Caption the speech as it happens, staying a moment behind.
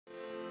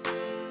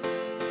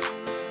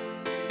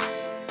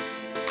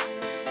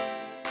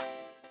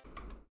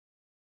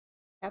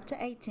Chapter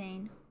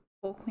 18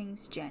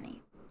 Hawkwing's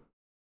Journey.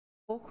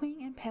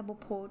 Hawkwing and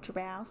Pebblepaw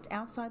drowsed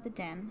outside the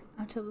den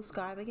until the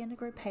sky began to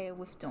grow pale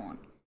with dawn,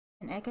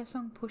 and Echo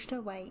Song pushed her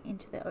way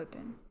into the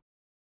open.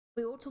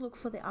 "We ought to look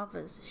for the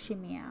others," she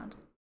meowed.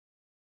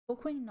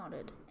 Hawkwing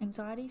nodded,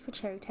 anxiety for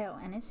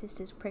Cherrytail and his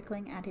sisters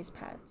prickling at his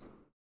pads.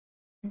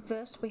 "And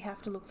first we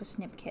have to look for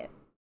Snipkit."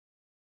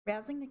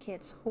 Rousing the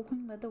kits,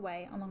 Hawkwing led the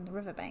way along the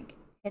riverbank,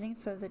 heading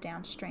further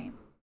downstream.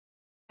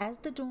 As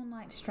the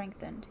dawnlight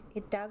strengthened,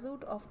 it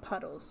dazzled off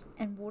puddles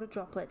and water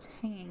droplets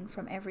hanging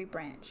from every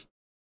branch.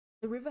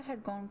 The river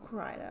had gone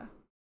quieter,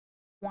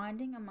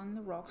 winding among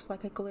the rocks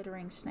like a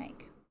glittering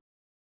snake.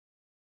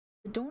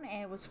 The dawn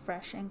air was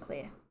fresh and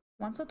clear.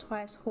 Once or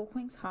twice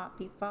Hawkwing's heart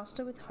beat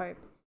faster with hope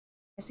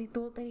as he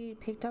thought that he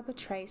had picked up a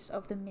trace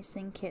of the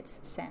missing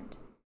kit's scent.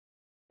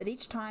 But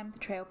each time the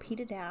trail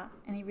petered out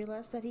and he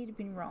realized that he had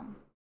been wrong.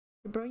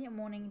 The brilliant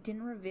morning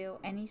didn't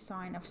reveal any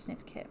sign of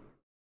Snipkit.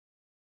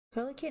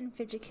 Curlikit and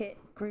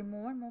Fidgetkit grew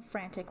more and more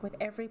frantic with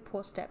every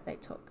poor step they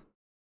took.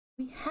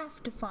 "We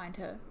have to find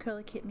her,"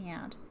 Curlikit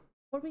meowed.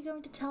 "What are we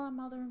going to tell our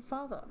mother and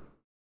father?"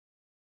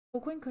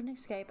 Hawkwing couldn't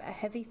escape a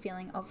heavy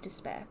feeling of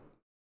despair.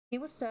 He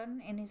was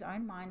certain in his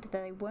own mind that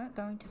they weren't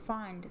going to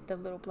find the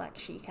little black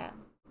she-cat.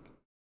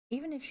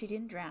 Even if she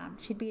didn't drown,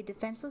 she'd be a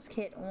defenseless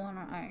kit all on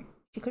her own.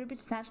 She could have been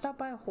snatched up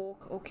by a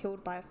hawk or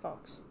killed by a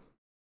fox.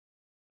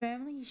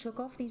 Firmly, he shook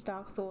off these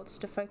dark thoughts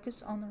to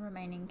focus on the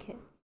remaining kits.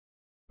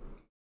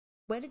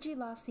 "Where did you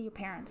last see your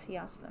parents?" he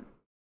asked them.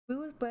 "We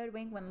were with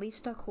Birdwing when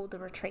Leafstar called the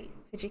retreat,"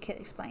 Fidgetkit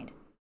explained.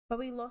 "But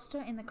we lost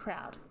her in the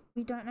crowd.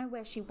 We don't know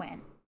where she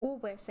went, or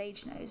where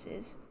Sage Nose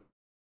is."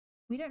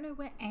 "We don't know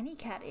where any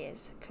cat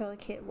is,"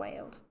 Curlikit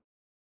wailed.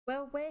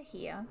 "Well, we're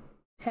here,"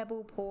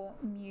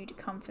 Pebblepaw mewed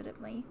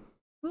comfortably.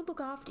 "We'll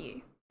look after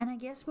you, and I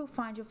guess we'll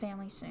find your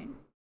family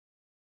soon."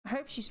 "I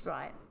hope she's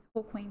right,"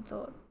 Hawkwing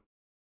thought.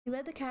 He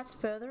led the cats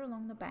further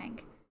along the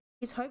bank,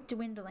 his hope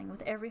dwindling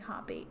with every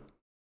heartbeat.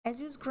 As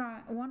he was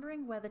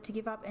wondering whether to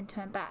give up and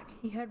turn back,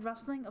 he heard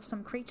rustling of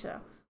some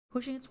creature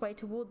pushing its way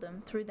toward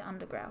them through the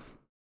undergrowth.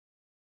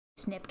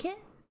 "Snipkit?"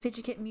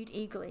 Fidgetkit mewed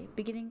eagerly,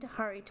 beginning to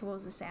hurry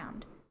towards the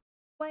sound.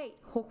 "Wait,"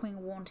 Hawkwing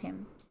warned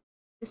him.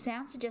 The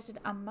sound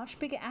suggested a much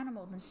bigger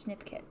animal than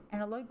Snipkit,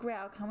 and a low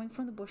growl coming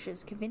from the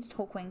bushes convinced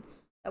Hawkwing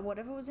that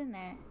whatever was in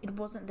there, it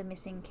wasn't the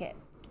missing kit.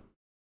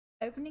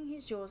 Opening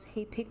his jaws,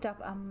 he picked up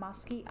a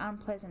musky,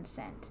 unpleasant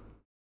scent.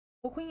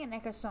 Hawkwing and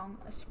Echo Song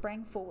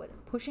sprang forward,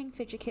 pushing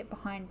Fidgetkit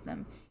behind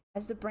them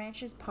as the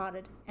branches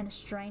parted and a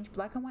strange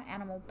black and white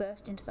animal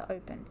burst into the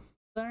open,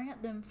 glaring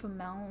at them from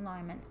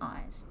malalignment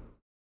eyes.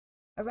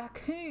 "A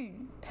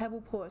raccoon!"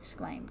 Pebblepaw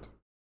exclaimed.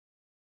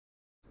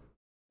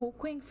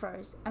 Hawkwing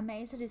froze,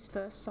 amazed at his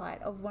first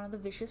sight of one of the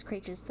vicious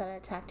creatures that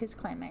had attacked his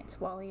claymates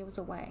while he was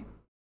away.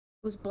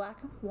 It was black,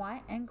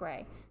 white, and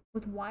grey,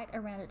 with white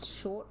around its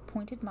short,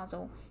 pointed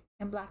muzzle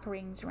and black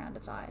rings around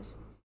its eyes.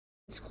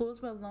 Its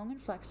claws were long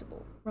and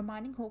flexible,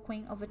 reminding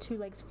Hawkwing of a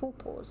two-legged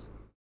forepaws.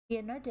 He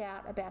had no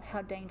doubt about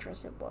how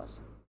dangerous it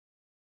was.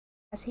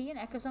 As he and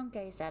Echo Song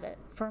gazed at it,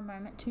 for a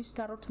moment too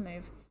startled to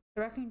move,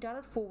 the raccoon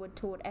darted forward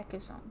toward Echo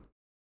Song.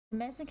 The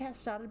medicine cat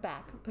started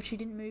back, but she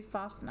didn't move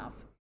fast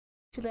enough.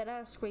 She let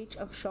out a screech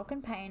of shock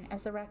and pain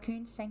as the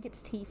raccoon sank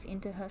its teeth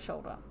into her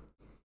shoulder.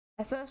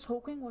 At first,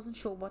 Hawkwing wasn't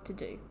sure what to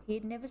do. He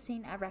had never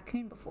seen a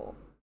raccoon before.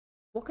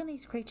 What can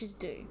these creatures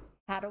do?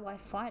 How do I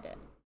fight it?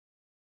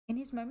 In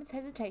his moment's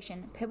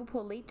hesitation,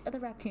 Pebblepaw leaped at the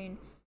raccoon,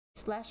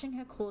 slashing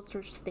her claws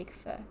through its thick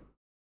fur.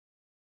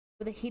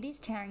 With a hideous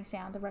tearing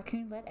sound, the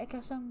raccoon let Echo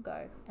Song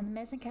go, and the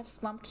medicine cat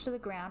slumped to the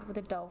ground with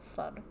a dull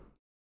thud.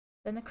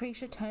 Then the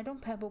creature turned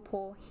on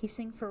Pebblepaw,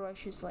 hissing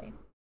ferociously.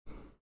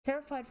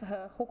 Terrified for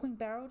her, Hawkwing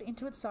barreled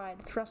into its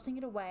side, thrusting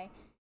it away,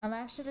 and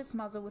lashed at its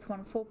muzzle with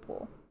one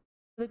forepaw.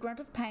 With a grunt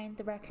of pain,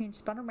 the raccoon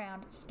spun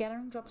around,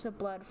 scattering drops of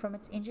blood from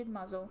its injured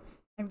muzzle,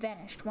 and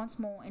vanished once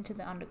more into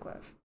the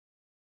undergrowth.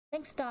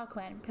 "Thanks,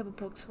 StarClan,"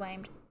 Pebblepaw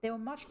exclaimed. "They were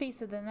much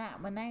fiercer than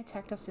that when they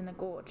attacked us in the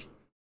gorge."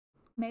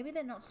 "Maybe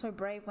they're not so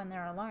brave when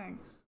they're alone,"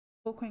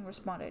 Hawkwing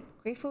responded,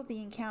 grateful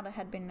the encounter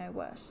had been no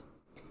worse.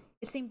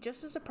 "It seemed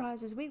just as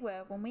surprised as we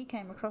were when we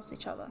came across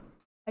each other.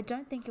 I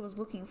don't think it was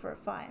looking for a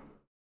fight."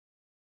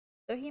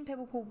 Though he and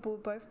Pebblepaw were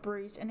both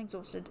bruised and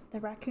exhausted,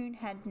 the raccoon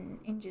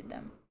hadn't injured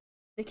them.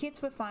 The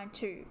kits were fine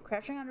too,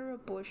 crouching under a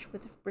bush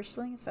with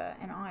bristling fur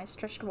and eyes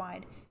stretched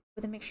wide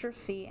with a mixture of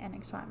fear and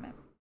excitement.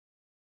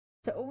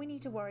 "So all we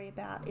need to worry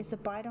about is the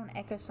bite on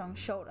Echo Song's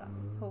shoulder,"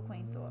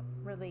 Hawkwing thought,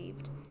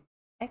 relieved.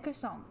 "Echo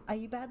Song, are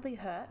you badly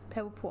hurt?"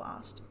 Pebblepaw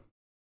asked.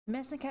 The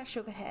medicine cat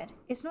shook her head.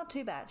 "It's not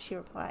too bad," she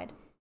replied.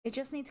 "It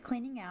just needs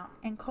cleaning out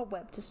and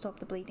cobweb to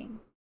stop the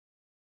bleeding."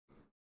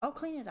 "I'll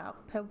clean it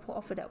up," Pebblepaw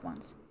offered at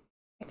once.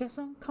 "Echo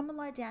Song, come and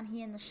lie down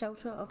here in the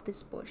shelter of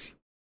this bush."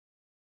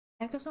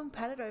 Echo Song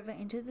padded over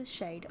into the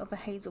shade of a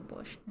hazel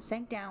bush and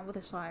sank down with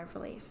a sigh of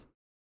relief.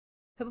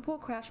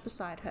 Pebblepaw crouched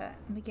beside her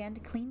and began to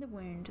clean the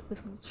wound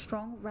with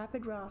strong,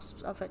 rapid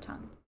rasps of her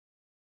tongue.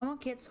 "Come on,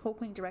 Kits,"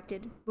 Hawkwing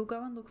directed. "We'll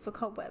go and look for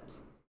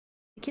cobwebs."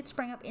 The kid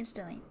sprang up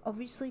instantly,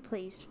 obviously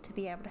pleased to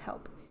be able to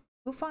help.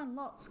 "We'll find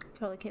lots,"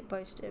 Curlikit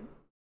boasted.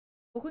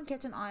 Hawkwing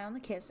kept an eye on the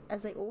kids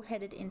as they all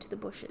headed into the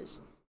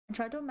bushes, and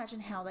tried to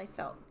imagine how they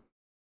felt.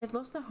 They've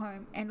lost their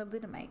home and a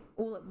litter mate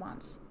all at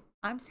once.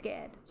 I'm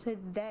scared, so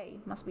they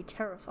must be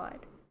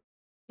terrified.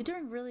 You're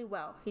doing really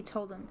well, he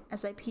told them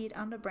as they peered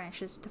under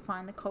branches to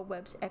find the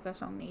cobwebs Echo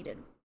Song needed.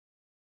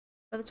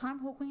 By the time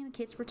Hawkwing and the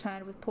kids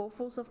returned with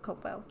pailfuls of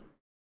cobweb,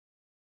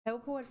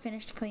 Pebblepaw had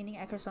finished cleaning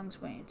Echo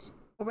Song's wounds.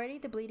 Already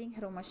the bleeding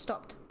had almost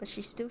stopped, but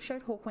she still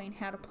showed Hawkwing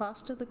how to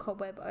plaster the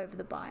cobweb over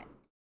the bite.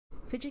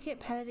 Fidget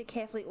patted it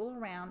carefully all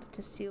around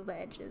to seal the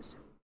edges.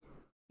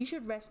 You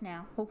should rest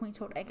now, Hawkwing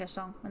told Echo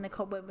Song when the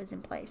cobweb was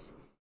in place.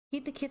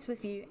 Keep the kits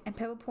with you, and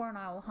Pebblepaw and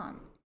I will hunt.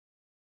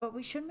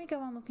 But shouldn't we go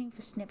on looking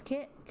for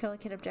Snipkit?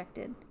 Curlikit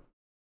objected.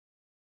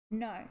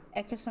 No,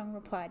 Echo Song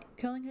replied,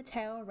 curling her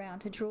tail around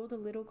to draw the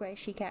little grey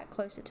she-cat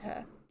closer to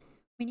her.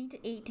 We need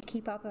to eat to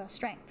keep up our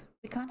strength.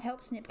 We can't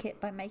help Snipkit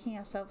by making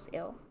ourselves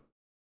ill.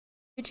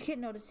 Fidget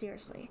nodded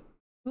seriously.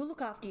 We'll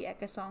look after you,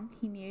 Echo Song,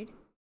 he mewed.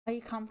 Are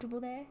you comfortable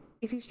there?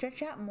 If you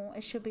stretch out more,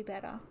 it should be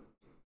better.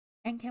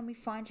 And can we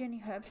find you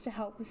any herbs to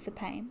help with the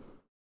pain?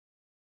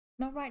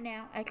 Not right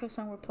now, Echo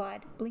Song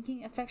replied,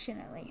 blinking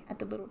affectionately at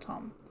the little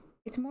Tom.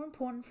 It's more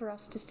important for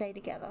us to stay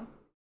together.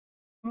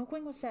 When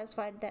Hawkwing was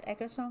satisfied that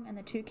Echo Song and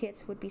the two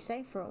kits would be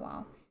safe for a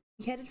while,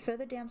 he headed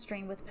further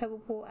downstream with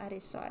Pebblepaw at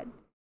his side.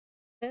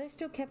 Though they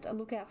still kept a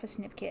lookout for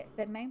Snipkit,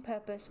 their main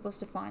purpose was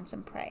to find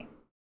some prey.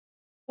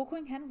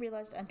 Hawkwing hadn't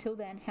realised until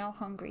then how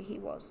hungry he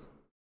was.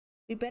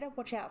 We'd better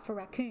watch out for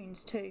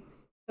raccoons too,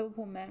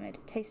 Pebblepaw murmured,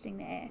 tasting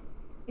the air.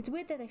 It's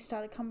weird that they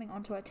started coming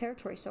onto our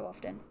territory so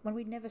often, when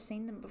we'd never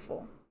seen them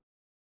before.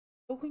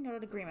 Hawkwing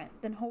nodded agreement,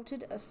 then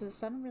halted as a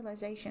sudden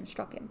realization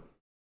struck him.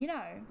 You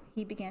know,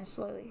 he began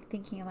slowly,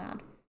 thinking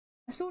aloud,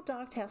 I saw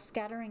Darktail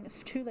scattering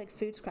two-legged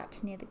food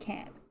scraps near the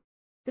camp.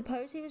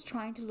 Suppose he was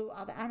trying to lure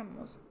other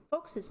animals,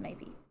 foxes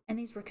maybe, and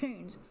these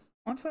raccoons,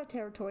 onto our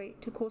territory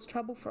to cause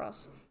trouble for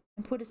us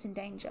and put us in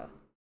danger.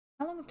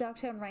 How long have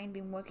Darktail and Rain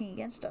been working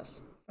against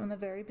us? From the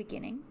very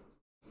beginning?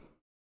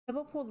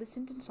 Pebblepaw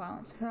listened in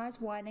silence, her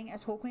eyes widening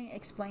as Hawkwing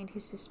explained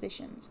his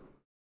suspicions.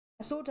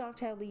 I saw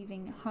Darktail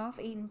leaving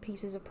half-eaten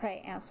pieces of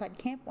prey outside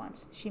camp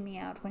once, she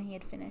meowed when he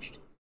had finished.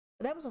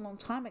 But that was a long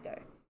time ago.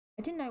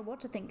 I didn't know what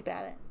to think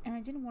about it, and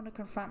I didn't want to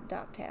confront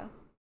Darktail.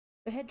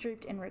 Her head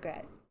drooped in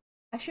regret.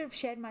 I should have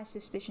shared my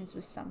suspicions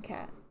with some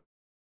cat.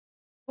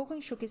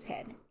 Hawkwing shook his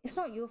head. It's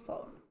not your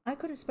fault. I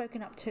could have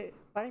spoken up too,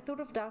 but I thought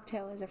of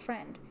Darktail as a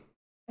friend.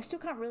 I still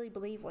can't really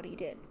believe what he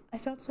did. I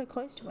felt so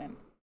close to him.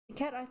 The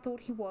cat I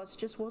thought he was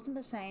just wasn't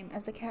the same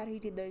as the cat who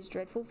did those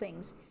dreadful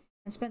things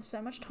and spent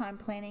so much time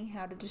planning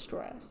how to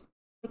destroy us.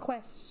 The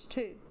quests,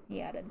 too,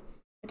 he added.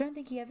 I don't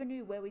think he ever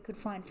knew where we could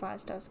find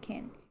Firestar's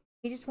kin.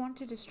 He just wanted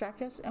to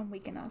distract us and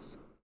weaken us.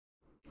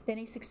 Then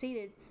he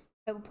succeeded,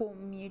 Pebblepaw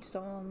mewed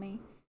solemnly.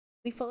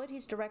 We followed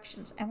his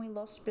directions, and we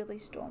lost Billy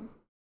Storm.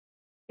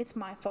 It's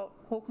my fault,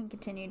 Hawkwing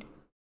continued,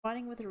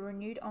 fighting with a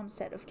renewed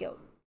onset of guilt.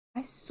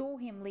 I saw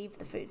him leave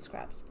the food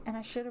scraps, and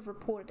I should have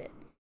reported it.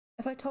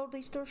 If I told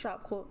Leafstar or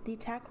Sharpclaw, the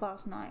attack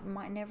last night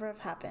might never have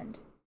happened.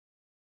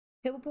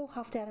 Pebblepaw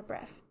huffed out a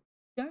breath.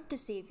 Don't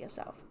deceive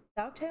yourself.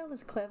 Darktail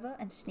is clever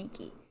and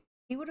sneaky.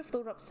 He would have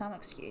thought up some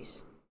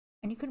excuse,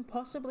 and you couldn't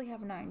possibly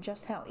have known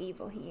just how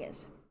evil he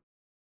is.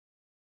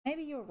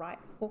 Maybe you're right,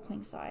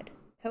 Hawkwing sighed.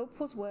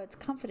 Pebblepaw's words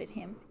comforted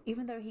him,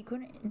 even though he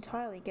couldn't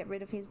entirely get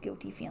rid of his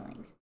guilty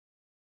feelings.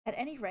 At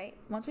any rate,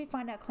 once we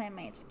find our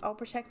clanmates, I'll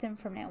protect them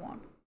from now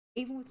on,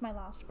 even with my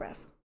last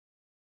breath.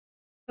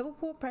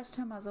 Pebblepaw pressed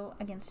her muzzle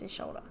against his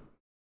shoulder.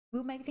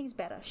 We'll make things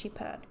better, she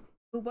purred.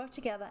 We'll work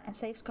together and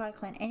save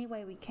SkyClan any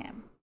way we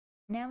can.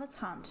 Now let's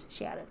hunt,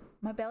 she added.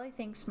 My belly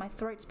thinks my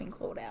throat's been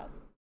clawed out.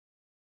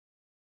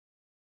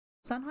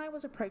 Sunhigh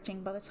was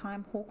approaching by the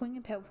time Hawkwing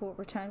and Pebblepaw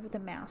returned with a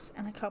mouse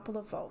and a couple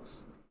of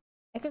voles.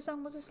 Echo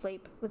Song was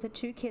asleep, with the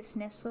two kits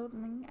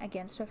nestling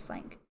against her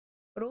flank,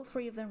 but all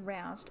three of them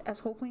roused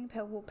as Hawkwing and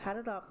Pebblepaw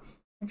padded up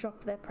and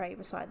dropped their prey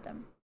beside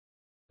them.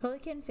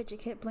 Curlikit and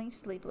Fidget blinked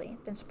sleepily,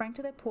 then sprang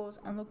to their paws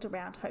and looked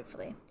around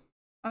hopefully,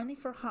 only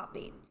for a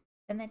heartbeat.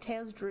 Then their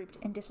tails drooped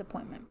in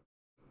disappointment.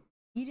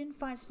 You didn't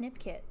find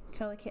Snipkit,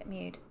 Curlikit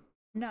mewed.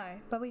 No,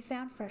 but we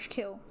found fresh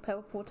kill,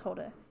 Pebblepaw told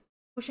her,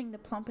 pushing the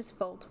plumpest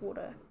vole toward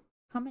her.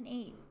 Come and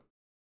eat.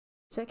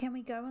 So can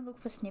we go and look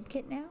for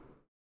Snipkit now?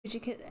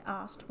 Fidget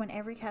asked when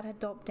every cat had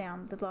gulped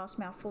down the last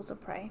mouthfuls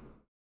of prey.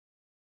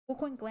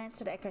 Hawkwing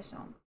glanced at Echo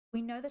Song.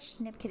 We know that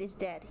Snipkit is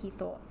dead, he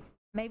thought.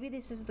 Maybe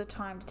this is the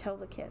time to tell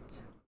the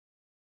kids.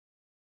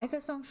 Echo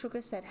Song shook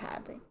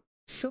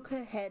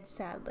her head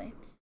sadly.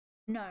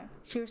 No,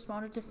 she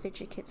responded to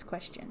Fidget's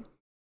question.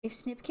 If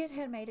Snipkit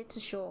had made it to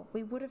shore,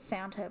 we would have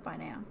found her by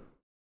now.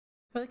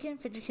 Curlikit and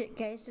Fidget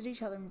gazed at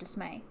each other in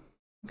dismay,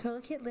 and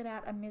Curlikit let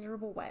out a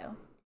miserable wail.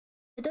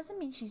 It doesn't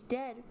mean she's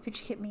dead,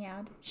 Fidget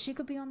meowed. She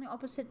could be on the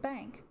opposite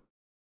bank.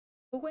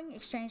 Hawkwing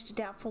exchanged a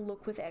doubtful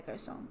look with Echo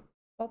Song,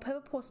 while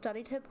Pebblepaw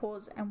studied her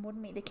paws and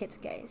wouldn't meet the kit's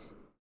gaze.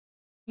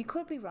 You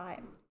could be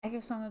right,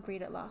 Echo Song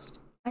agreed at last.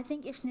 I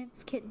think if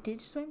Snipkit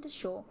did swim to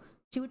shore,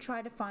 she would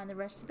try to find the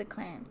rest of the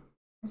clan.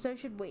 And so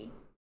should we.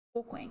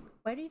 Hawkwing,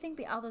 where do you think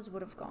the others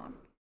would have gone?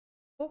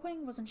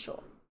 Hawkwing wasn't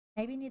sure.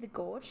 Maybe near the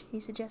gorge, he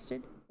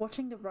suggested,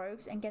 watching the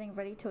rogues and getting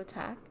ready to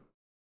attack.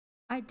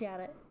 I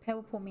doubt it,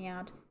 Pebblepaw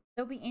meowed.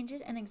 They'll be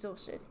injured and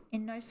exhausted,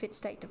 in no fit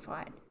state to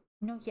fight.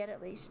 Not yet,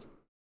 at least.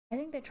 I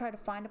think they try to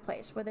find a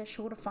place where they're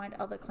sure to find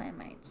other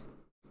clanmates.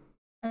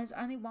 And there's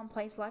only one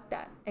place like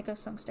that, Echo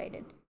Song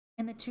stated,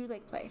 in the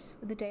two-leg place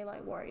with the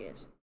Daylight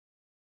Warriors.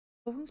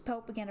 Hawkwing's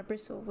pelt began to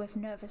bristle with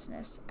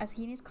nervousness as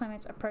he and his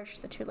clanmates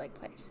approached the two-leg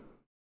place.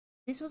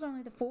 This was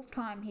only the fourth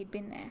time he'd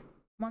been there.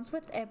 Once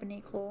with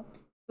Ebony Claw,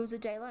 who was a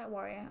Daylight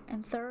Warrior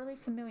and thoroughly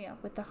familiar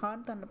with the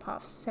hard thunder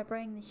paths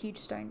separating the huge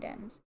stone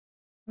dens.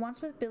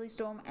 Once with Billy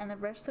Storm and the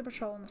rest of the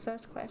patrol in the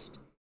first quest,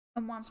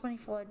 and once when he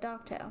followed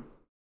Darktail.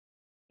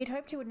 He'd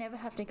hoped he would never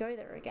have to go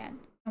there again,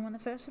 and when the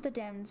first of the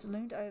dens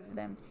loomed over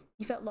them,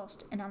 he felt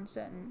lost and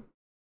uncertain.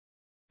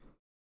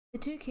 The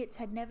two kids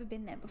had never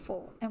been there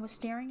before, and were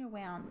staring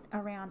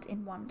around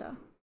in wonder.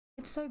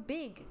 It's so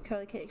big,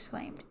 Curly Kid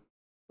exclaimed.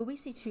 Will we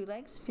see two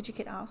legs?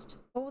 Fidget asked.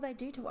 What will they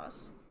do to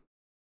us?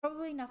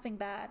 Probably nothing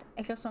bad,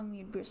 Echo Song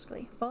mewed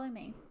briskly. Follow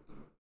me.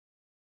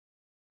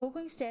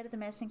 Hawkwing stared at the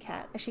medicine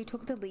cat as she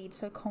took the lead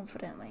so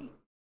confidently.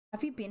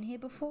 Have you been here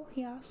before?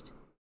 He asked.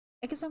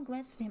 Echo Song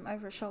glanced at him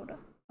over her shoulder.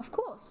 Of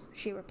course,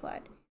 she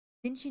replied.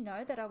 Didn't you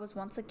know that I was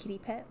once a kitty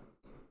pet?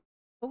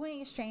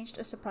 Hawkwing exchanged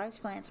a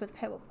surprised glance with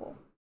Pebblepaw.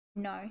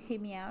 No, he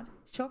meowed,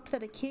 shocked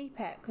that a kitty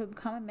pet could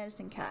become a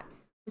medicine cat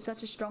with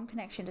such a strong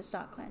connection to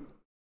StarClan.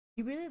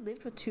 You really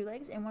lived with two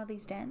legs in one of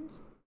these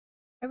dens?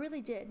 I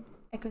really did,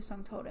 Echo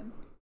Song told him.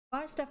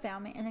 Firestar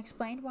found me and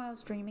explained why I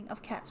was dreaming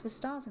of cats with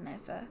stars in their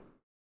fur.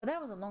 But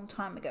that was a long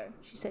time ago,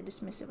 she said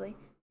dismissively.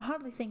 I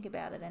hardly think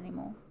about it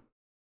anymore.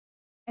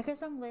 Echo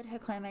Song led her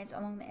clanmates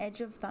along the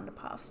edge of thunder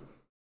paths,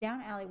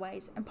 down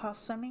alleyways, and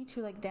past so many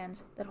two-legged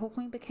dens that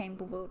Hawkwing became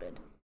bewildered.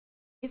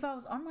 If I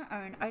was on my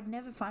own, I'd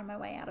never find my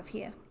way out of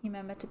here, he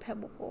murmured to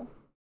Pebblepaw.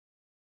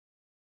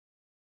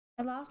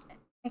 At last,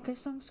 Echo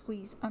Song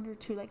squeezed under a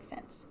two-leg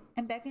fence,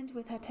 and beckoned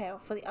with her tail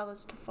for the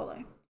others to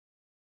follow.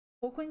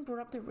 Hawkwing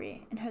brought up the rear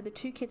and heard the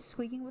two kids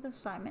squeaking with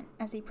excitement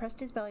as he pressed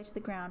his belly to the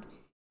ground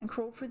and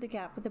crawled through the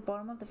gap with the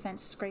bottom of the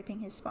fence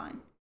scraping his spine.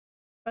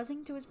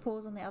 Buzzing to his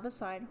paws on the other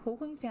side,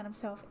 Hawkwing found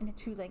himself in a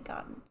two-leg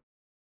garden.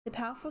 The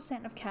powerful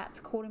scent of cats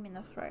caught him in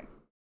the throat.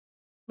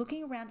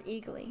 Looking around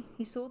eagerly,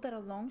 he saw that a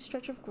long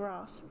stretch of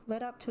grass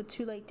led up to a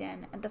two-leg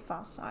den at the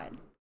far side.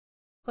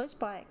 Close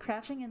by,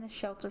 crouching in the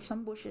shelter of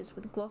some bushes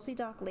with glossy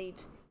dark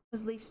leaves,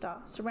 was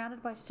Leafstar,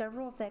 surrounded by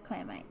several of their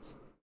clanmates.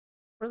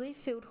 Relief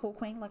filled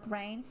Hawkwing like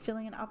rain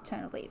filling an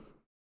upturned leaf.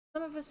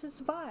 Some of us have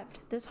survived.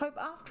 There's hope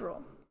after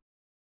all.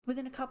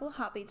 Within a couple of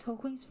heartbeats,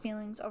 Hawkwing's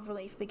feelings of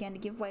relief began to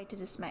give way to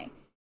dismay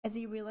as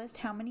he realized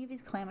how many of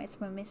his clanmates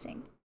were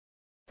missing.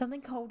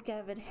 Something cold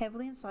gathered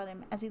heavily inside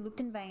him as he looked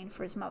in vain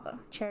for his mother,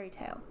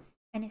 Cherrytail,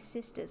 and his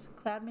sisters,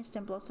 Cloudmist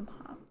and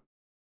Blossomheart.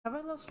 Have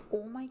I lost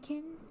all my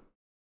kin?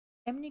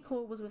 Ebony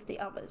Claw was with the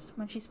others.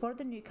 When she spotted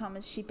the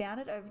newcomers, she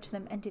bounded over to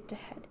them and dipped her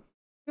head.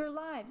 You're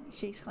alive,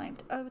 she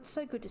exclaimed. Oh, it's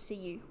so good to see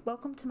you.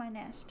 Welcome to my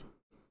nest.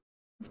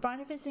 In spite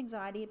of his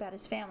anxiety about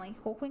his family,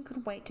 Hawkwing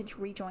couldn't wait to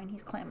rejoin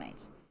his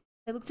clanmates.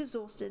 They looked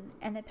exhausted,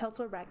 and their pelts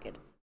were ragged,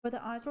 but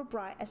their eyes were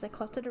bright as they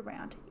clustered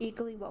around,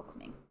 eagerly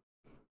welcoming.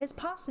 There's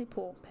Parsley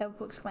Paw,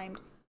 Pebblepaw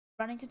exclaimed,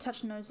 running to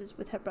touch noses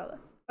with her brother.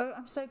 Oh,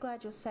 I'm so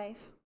glad you're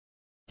safe.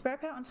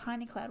 Sparrowpout and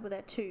Tiny Cloud were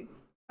there too,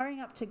 hurrying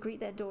up to greet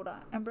their daughter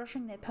and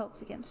brushing their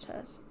pelts against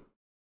hers.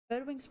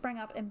 Birdwing sprang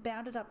up and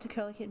bounded up to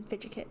Curlikit and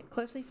Fidget,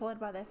 closely followed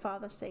by their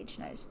father, Sage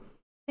Nose.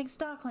 Thank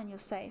StarClan you're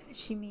safe,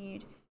 she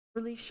mewed,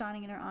 relief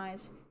shining in her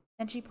eyes.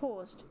 Then she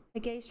paused, her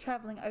gaze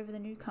travelling over the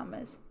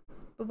newcomers.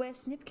 But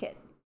where's Snipkit?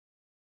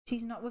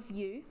 She's not with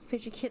you?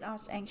 Fidget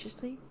asked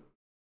anxiously.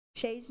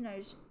 Sage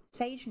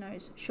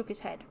Nose shook his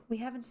head. We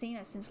haven't seen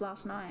her since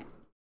last night.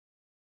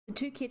 The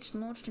two kids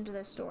launched into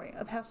their story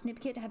of how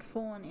Snipkit had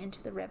fallen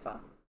into the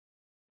river.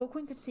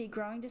 Hawkwing could see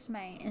growing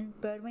dismay in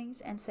Birdwing's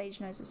and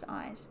Sage Nose's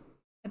eyes.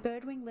 And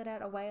Birdwing let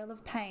out a wail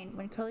of pain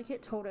when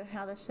Curlikit told her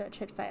how their search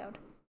had failed.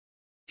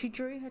 She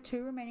drew her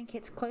two remaining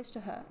kits close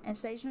to her, and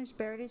Sage Nose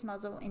buried his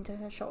muzzle into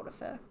her shoulder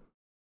fur.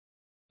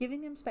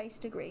 Giving them space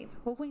to grieve,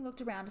 Hawkwing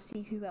looked around to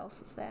see who else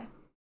was there.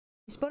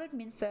 He spotted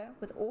Minfur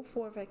with all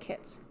four of her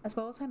kits, as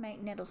well as her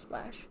mate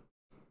Nettlesplash.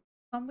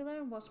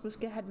 Plumwillow and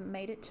Waspwhisker had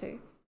made it too,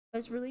 but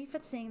his relief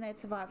at seeing they had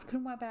survived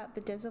couldn't wipe out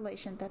the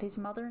desolation that his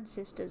mother and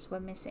sisters were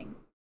missing.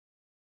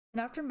 And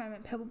after a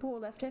moment,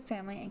 Pebblepaw left her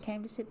family and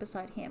came to sit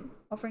beside him,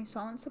 offering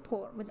silent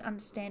support with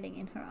understanding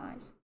in her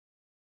eyes.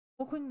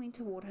 Hawkwing leaned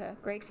toward her,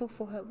 grateful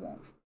for her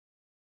warmth.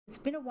 It's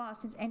been a while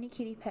since any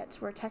kitty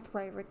pets were attacked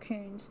by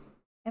raccoons,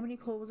 Ebony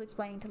Claw was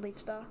explaining to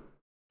Leafstar.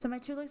 So my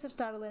two legs have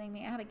started letting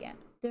me out again.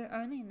 They're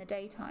only in the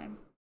daytime.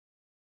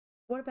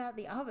 What about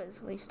the others?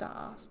 Leafstar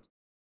asked.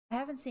 I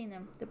haven't seen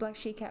them, the Black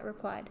She-Cat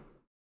replied,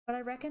 but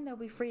I reckon they'll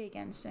be free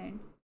again soon.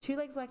 Two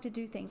legs like to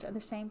do things at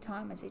the same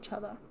time as each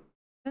other.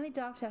 Only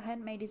Darktail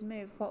hadn't made his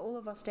move while all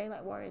of us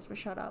Daylight Warriors were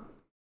shut up.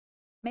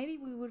 Maybe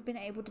we would have been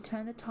able to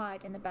turn the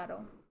tide in the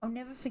battle. I'll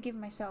never forgive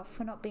myself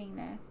for not being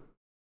there.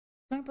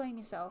 Don't blame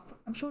yourself.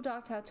 I'm sure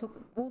Darktail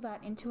took all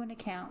that into an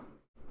account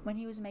when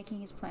he was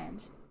making his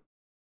plans.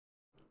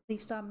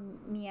 Leafstar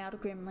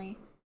meowed grimly.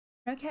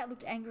 No cat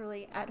looked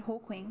angrily at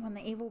Hawkwing when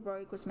the evil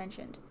rogue was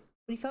mentioned,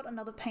 but he felt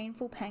another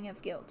painful pang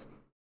of guilt.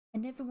 I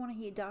never want to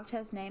hear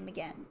Darktail's name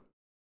again.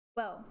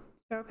 Well,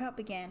 Sparrowpout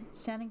began,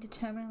 sounding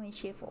determinedly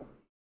cheerful.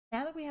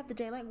 Now that we have the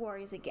Daylight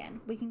Warriors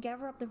again, we can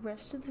gather up the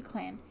rest of the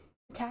clan,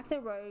 attack the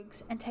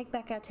rogues, and take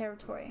back our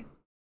territory.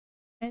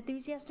 An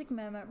enthusiastic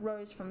murmur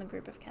rose from the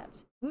group of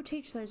cats. We'll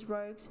teach those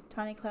rogues,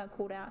 Tiny Cloud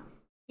called out.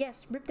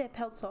 Yes, rip their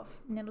pelts off,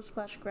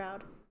 Nettlesplash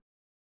growled.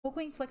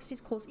 Hawkwing flexed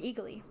his claws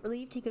eagerly,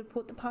 relieved he could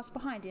put the past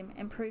behind him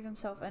and prove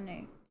himself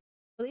anew.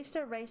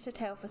 Leafstar raised her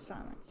tail for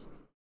silence.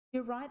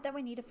 You're right that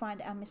we need to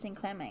find our missing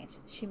clanmates,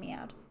 she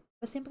meowed,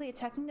 but simply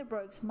attacking the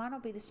rogues might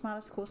not be the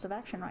smartest course of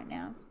action right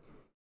now.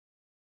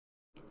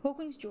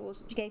 Hawkwing's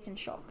jaws gaped in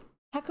shock.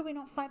 How could we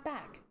not fight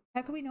back?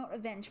 How could we not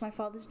avenge my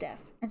father's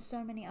death, and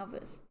so many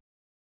others?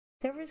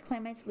 Several of his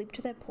clanmates leaped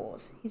to their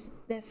paws,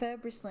 their fur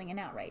bristling in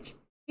outrage.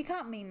 You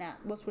can't mean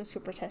that, Wasp-Whisker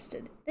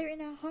protested. They're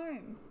in our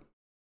home.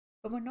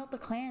 But we're not the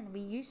clan we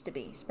used to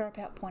be,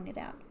 Sparrowpout pointed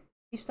out.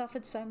 We've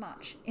suffered so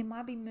much. It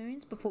might be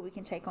moons before we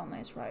can take on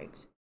those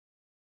rogues.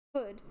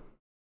 Good.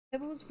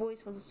 Pebble's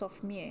voice was a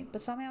soft mew,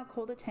 but somehow it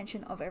called the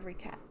attention of every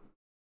cat.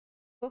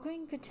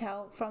 Hawkwing could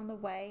tell from the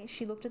way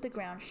she looked at the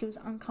ground she was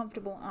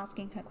uncomfortable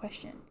asking her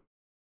question.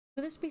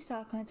 Could this be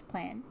StarClan's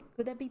plan?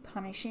 Could they be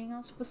punishing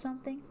us for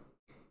something?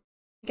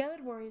 The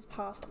gathered warriors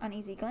passed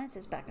uneasy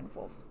glances back and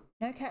forth.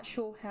 No cat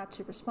sure how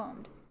to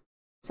respond.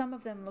 Some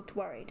of them looked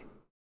worried.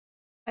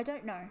 I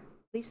don't know.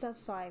 Leafstar's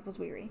sigh was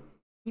weary.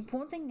 The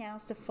important thing now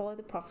is to follow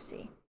the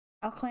prophecy.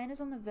 Our clan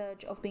is on the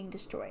verge of being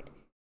destroyed.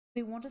 If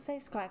we want to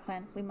save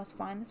SkyClan, we must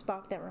find the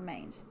spark that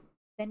remains.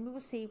 Then we will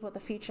see what the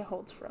future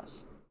holds for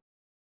us.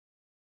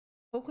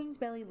 Hawkwing's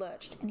belly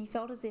lurched, and he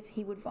felt as if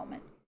he would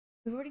vomit.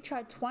 We've already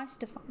tried twice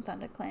to find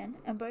ThunderClan,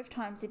 and both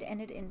times it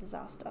ended in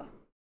disaster.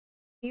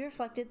 He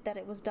reflected that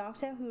it was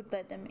Darktail who had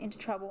led them into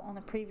trouble on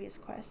the previous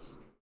quests,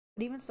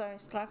 but even so,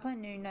 SkyClan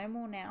knew no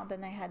more now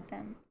than they had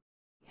then.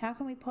 How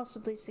can we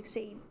possibly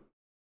succeed?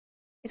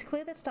 It's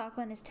clear that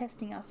StarClan is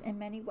testing us in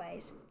many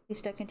ways,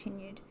 Leafstar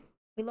continued.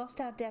 We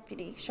lost our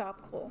deputy,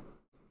 Sharpclaw.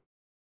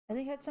 As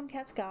he heard some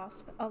cats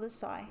gasp, others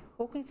sigh,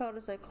 Hawkwing felt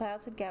as though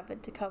clouds had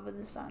gathered to cover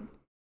the sun.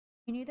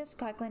 He knew that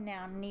SkyClan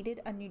now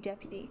needed a new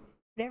deputy,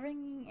 but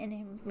everything in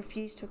him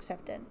refused to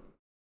accept it.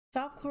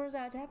 Sharpclaw is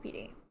our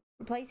deputy.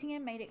 Replacing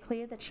him made it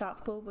clear that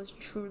Sharpclaw was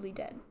truly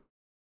dead.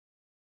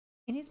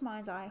 In his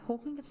mind's eye,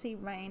 Hawkwing could see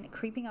rain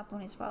creeping up on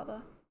his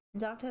father,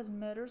 and Darktail's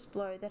murderous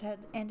blow that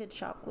had ended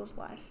Sharpclaw's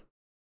life.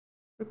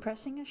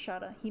 Repressing a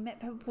shudder, he met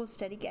Pepperpaw's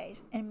steady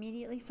gaze and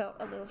immediately felt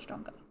a little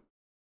stronger.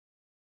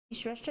 She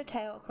stretched her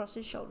tail across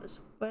his shoulders,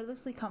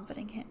 wordlessly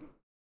comforting him.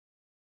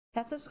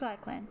 Cats of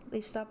SkyClan,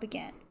 Leafstar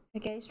began, her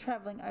gaze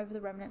travelling over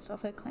the remnants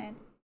of her clan.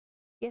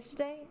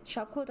 Yesterday,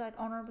 Sharpclaw died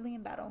honourably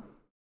in battle,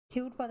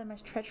 killed by the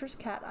most treacherous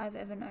cat I have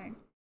ever known.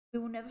 We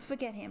will never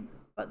forget him,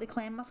 but the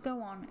clan must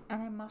go on,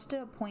 and I must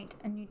appoint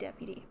a new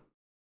deputy.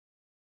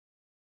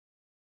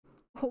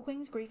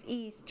 Hawkwing's grief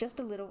eased just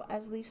a little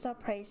as Leafstar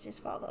praised his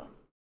father.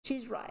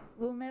 She's right,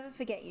 we'll never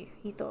forget you,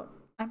 he thought.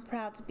 I'm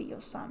proud to be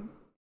your son.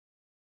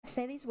 I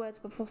say these words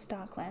before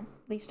StarClan,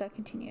 Leafstar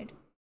continued,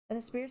 that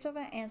the spirits of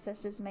our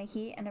ancestors may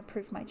hear and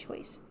approve my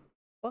choice.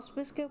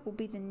 Wasp-Whisker will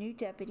be the new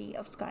deputy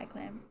of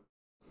SkyClan.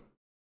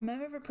 A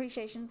murmur of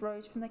appreciation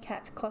rose from the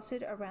cats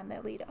clustered around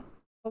their leader,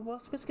 but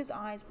Wasp-Whisker's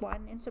eyes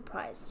widened in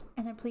surprise,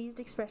 and a pleased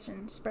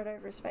expression spread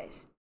over his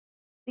face.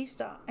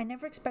 Leafstar, I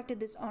never expected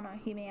this honour,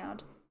 he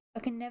meowed. I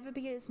can never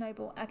be as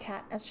noble a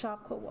cat as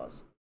Sharpclaw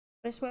was,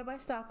 but I swear by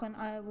StarClan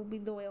I will be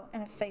loyal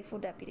and a faithful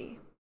deputy.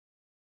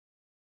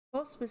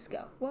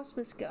 Wasp-Whisker,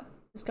 Wasp-Whisker,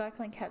 the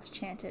SkyClan cats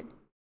chanted.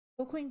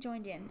 Hawkwing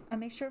joined in. A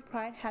mixture of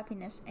pride,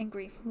 happiness, and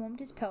grief warmed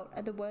his pelt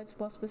at the words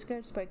Wasp-Whisker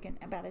had spoken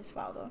about his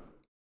father.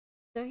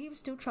 Though he was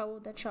still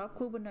troubled that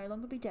Sharpclaw would no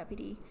longer be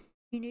deputy,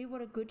 he knew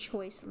what a good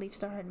choice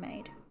Leafstar had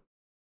made.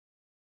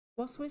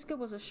 Wasp-Whisker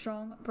was a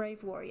strong,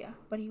 brave warrior,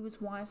 but he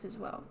was wise as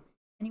well,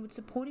 and he would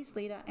support his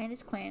leader and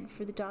his clan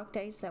through the dark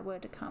days that were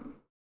to come.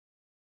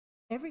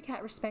 Every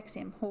cat respects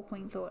him,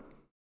 Hawkwing thought.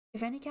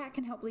 If any cat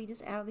can help lead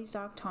us out of these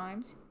dark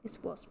times,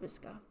 it's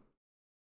Wasp-Whisker.